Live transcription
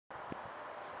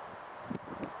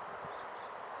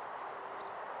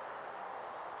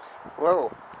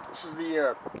Hello, this is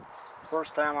the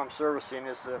first time I'm servicing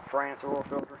this Frantz oil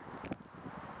filter,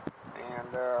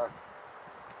 and I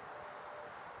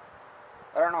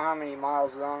don't know how many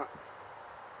miles is on it,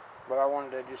 but I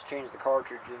wanted to just change the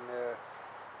cartridge and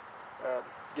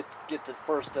get the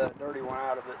first dirty one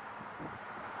out of it.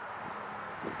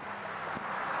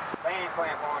 Band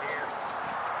clamp on here,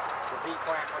 the V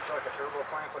clamp, much like a turbo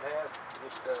clamp would have,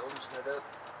 just loosen it up.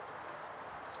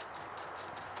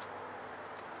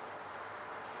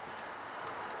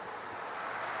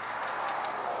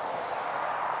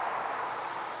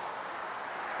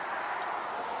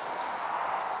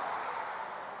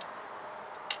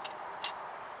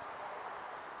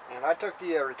 And I took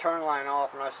the return line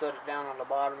off and I set it down on the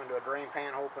bottom into a drain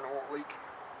pan, hoping it won't leak.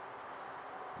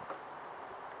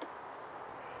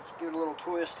 Just give it a little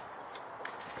twist.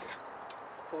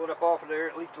 Pull it up off of there,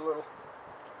 it leaked a little.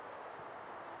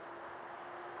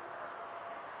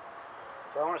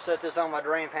 So I want to set this on my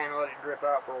drain pan and let it drip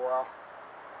out for a while.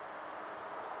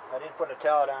 I didn't put a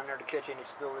towel down there to catch any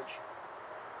spillage.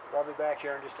 But I'll be back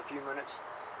here in just a few minutes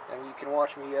and you can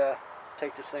watch me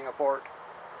take this thing apart.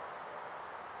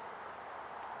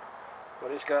 But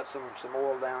it's got some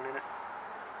oil down in it.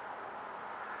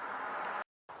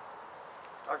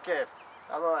 Okay,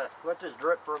 I'll let this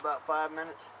drip for about 5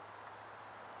 minutes.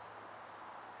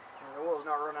 And the oil's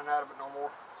not running out of it no more,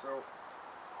 so.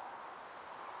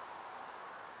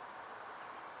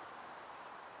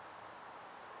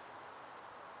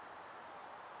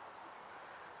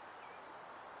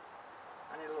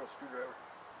 I need a little screwdriver.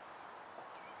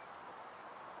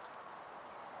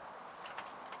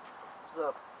 It's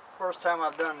the first time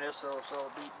I've done this, so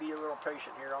be a little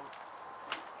patient here. I'm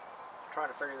trying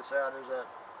to figure this out. There's a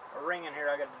ring in here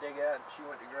I got to dig out, and she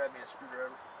went to grab me a screwdriver.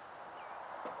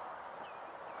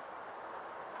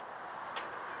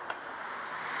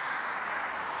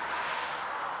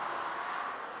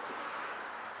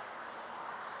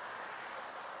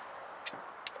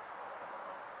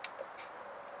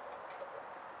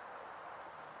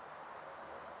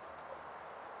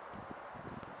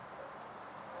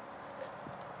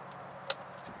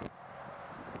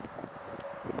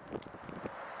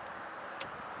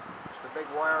 Big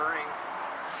wire ring.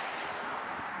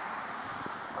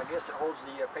 I guess it holds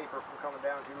the paper from coming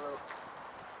down too low.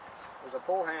 There's a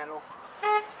pull handle.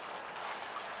 I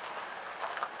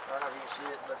don't know if you can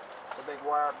see it, but it's a big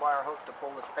wire hook to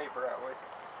pull this paper that way.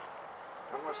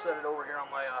 I'm going to set it over here on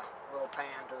my little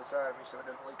pan to the side of me so it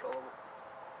doesn't leak all over.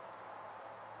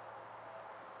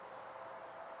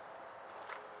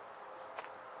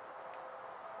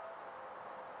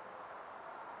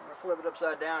 Flip it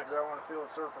upside down because I want to feel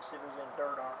the surface, see if there's any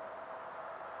dirt on it.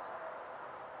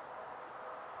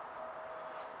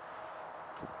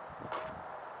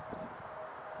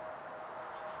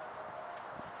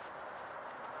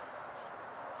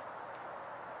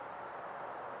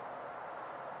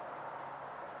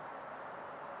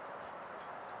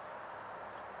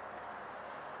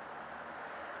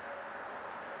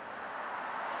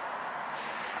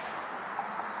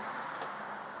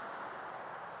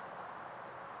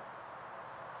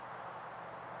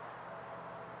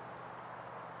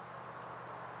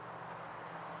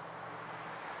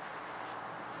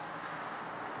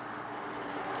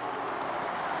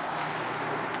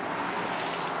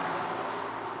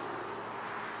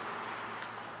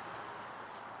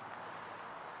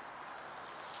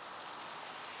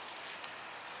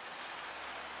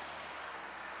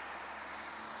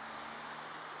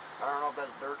 I don't know if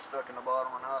that's dirt stuck in the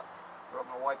bottom or not, but I'm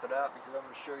going to wipe it out because I'm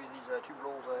going to show you these two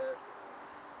rolls I had.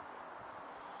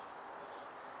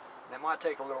 And it might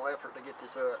take a little effort to get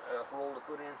this roll to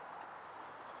put in.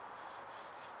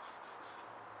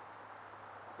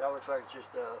 That looks like it's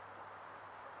just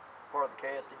part of the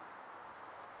casting.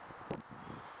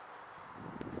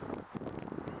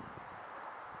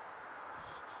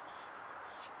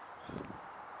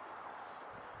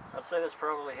 I'd say this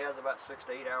probably has about 6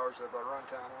 to 8 hours of run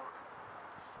time on it.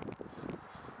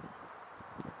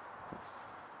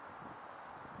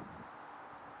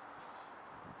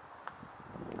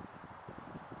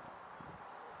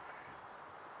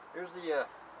 Here's the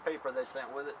paper they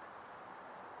sent with it.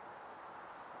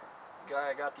 The guy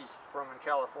I got these from in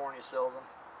California sells them,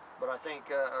 but I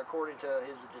think according to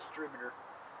his distributor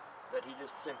that he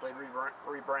just simply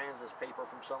rebrands this paper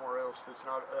from somewhere else. It's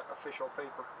not official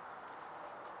paper.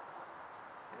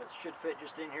 And it should fit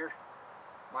just in here.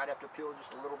 Might have to peel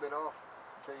just a little bit off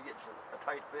until you get a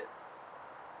tight fit.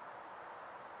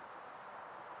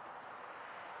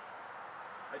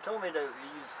 They told me to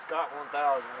use Scott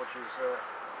 1000, which is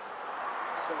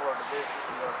similar to this. This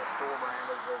is a store brand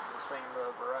of the same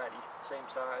variety, same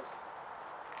size.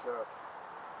 So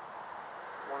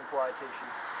one ply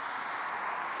tissue.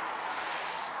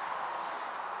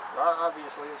 Well,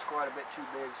 obviously it's quite a bit too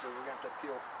big, so we're going to have to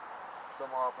peel some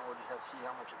off and we'll just have to see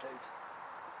how much it takes.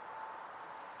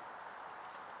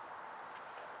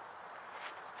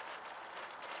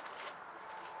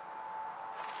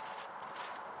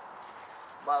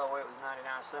 By the way, it was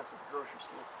 99 cents at the grocery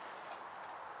store.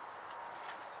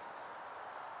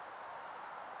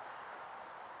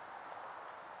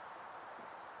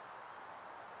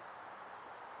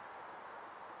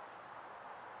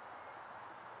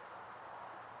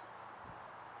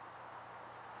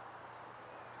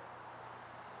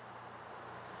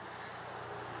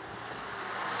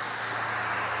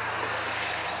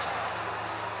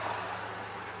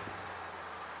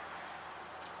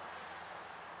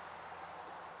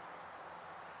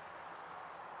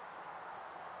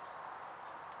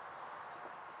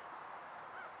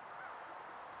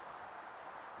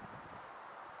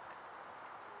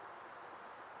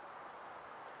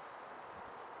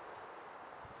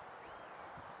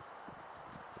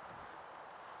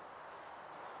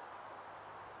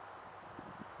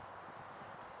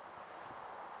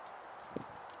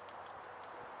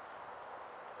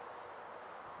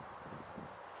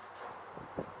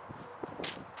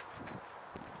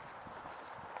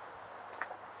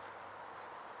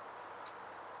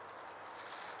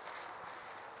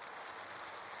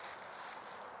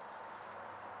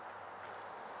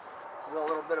 This is a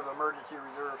little bit of emergency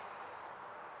reserve.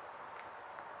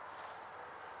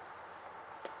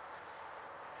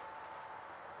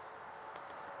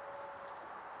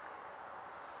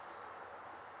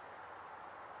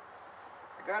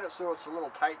 I got it so it's a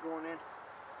little tight going in,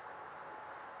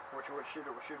 which should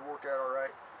work out all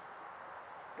right.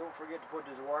 Don't forget to put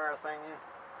this wire thing in.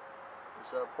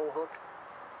 This pull hook.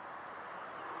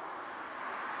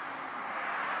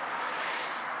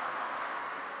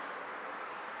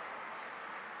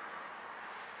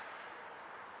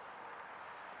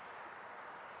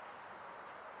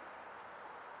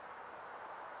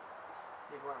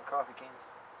 Need one of them coffee cans.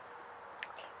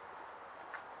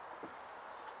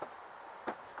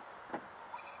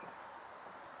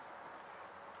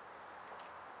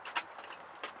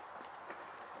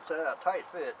 It's a tight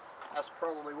fit. That's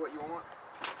probably what you want,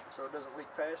 so it doesn't leak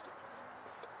past it.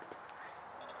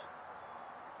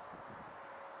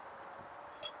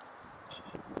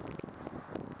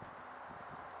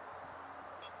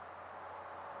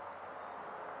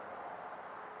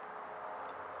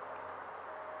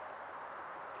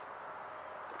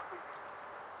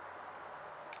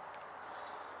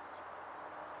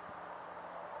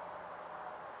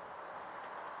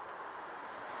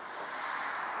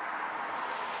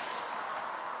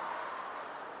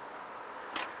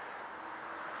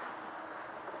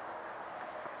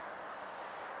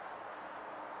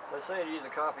 They say to use a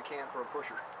coffee can for a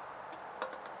pusher.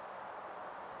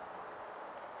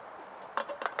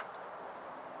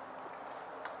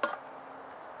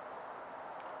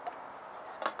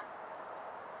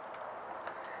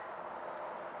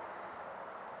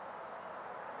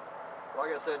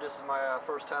 Like I said, this is my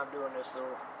first time doing this, so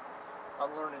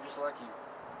I'm learning just like you.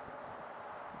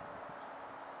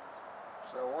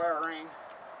 So wiring.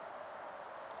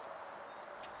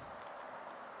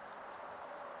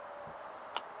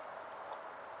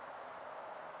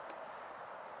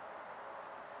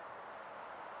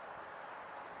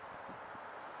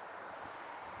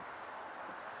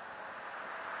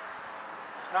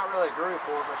 Not really a groove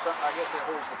for it, but something, I guess it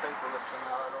holds the paper up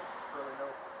somehow. I don't really know.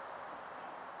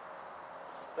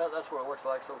 That's what it looks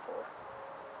like so far.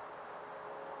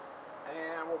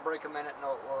 And we'll break a minute and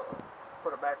we'll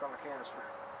put it back on the canister.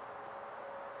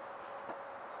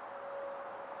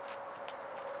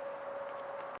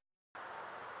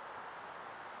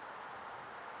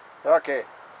 Okay,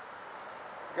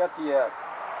 got the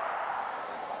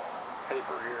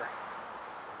paper here.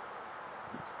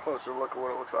 Closer look at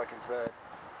what it looks like inside.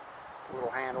 Little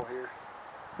handle here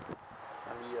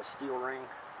and the steel ring.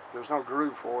 There's no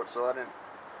groove for it, so I didn't.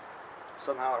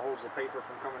 Somehow it holds the paper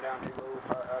from coming down too low.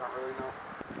 I don't really know.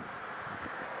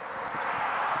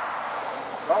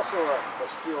 There's also a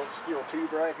steel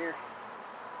tube right here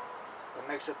that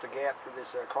makes up the gap for this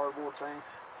cardboard thing,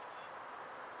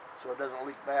 so it doesn't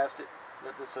leak past it.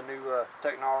 That's a new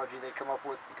technology they come up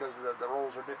with because the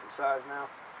rolls are different size now.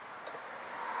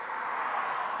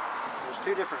 There's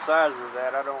two different sizes of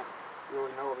that. I don't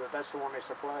really know that that's the one they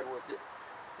supplied with it,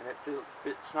 and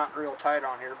it's not real tight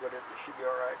on here, but it should be all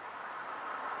right.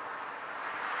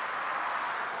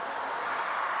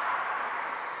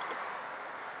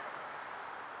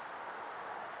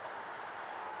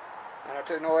 And I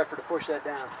took no effort to push that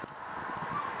down.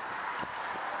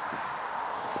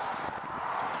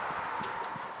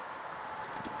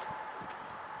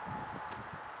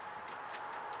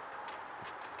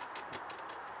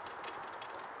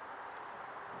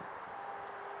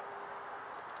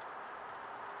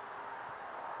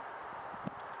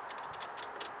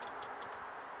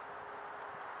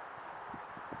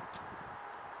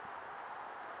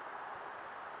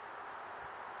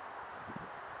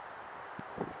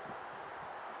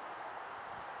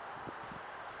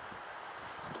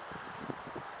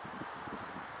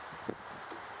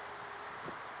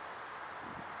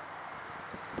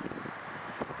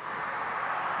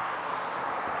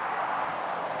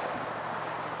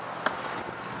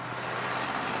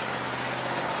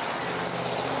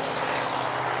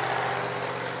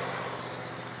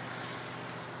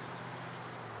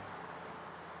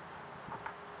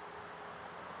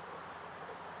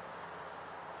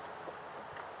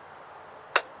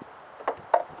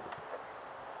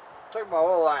 Took my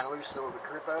oil line loose so it would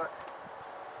drip out.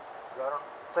 But I don't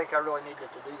think I really needed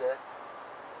to do that.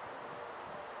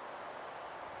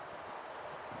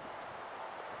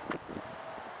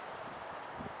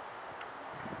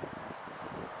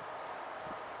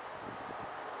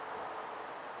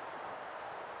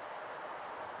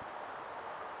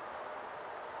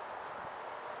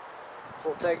 So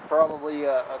it'll take probably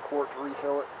a quart to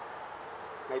refill it,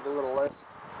 maybe a little less.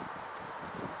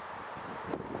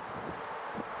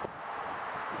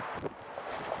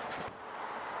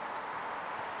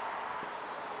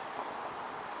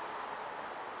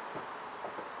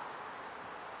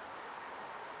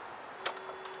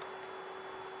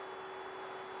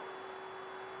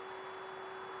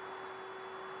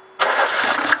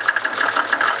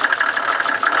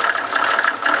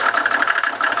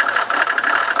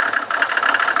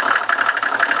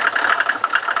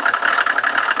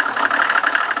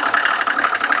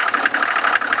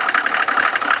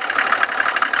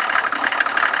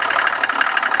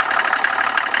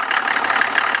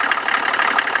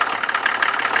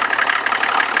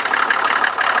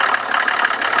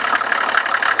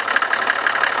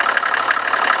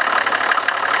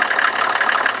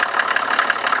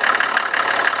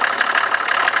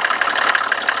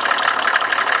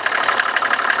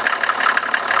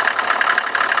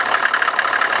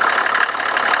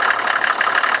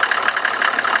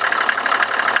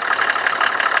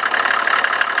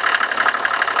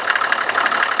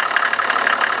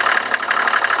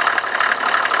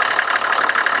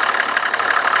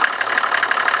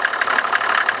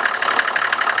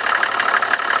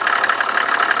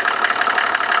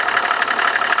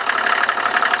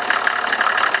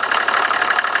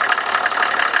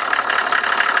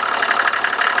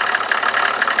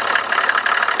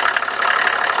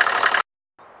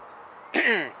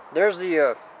 There's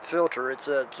the filter. It's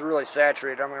really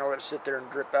saturated. I'm going to let it sit there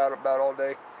and drip out about all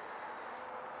day.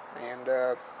 And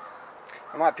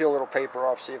I might peel a little paper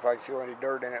off, see if I can feel any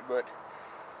dirt in it. But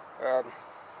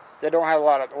they don't have a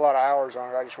lot of hours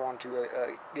on it. I just wanted to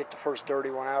get the first dirty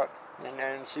one out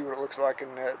and see what it looks like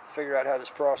and figure out how this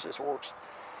process works.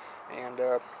 And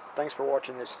thanks for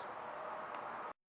watching this.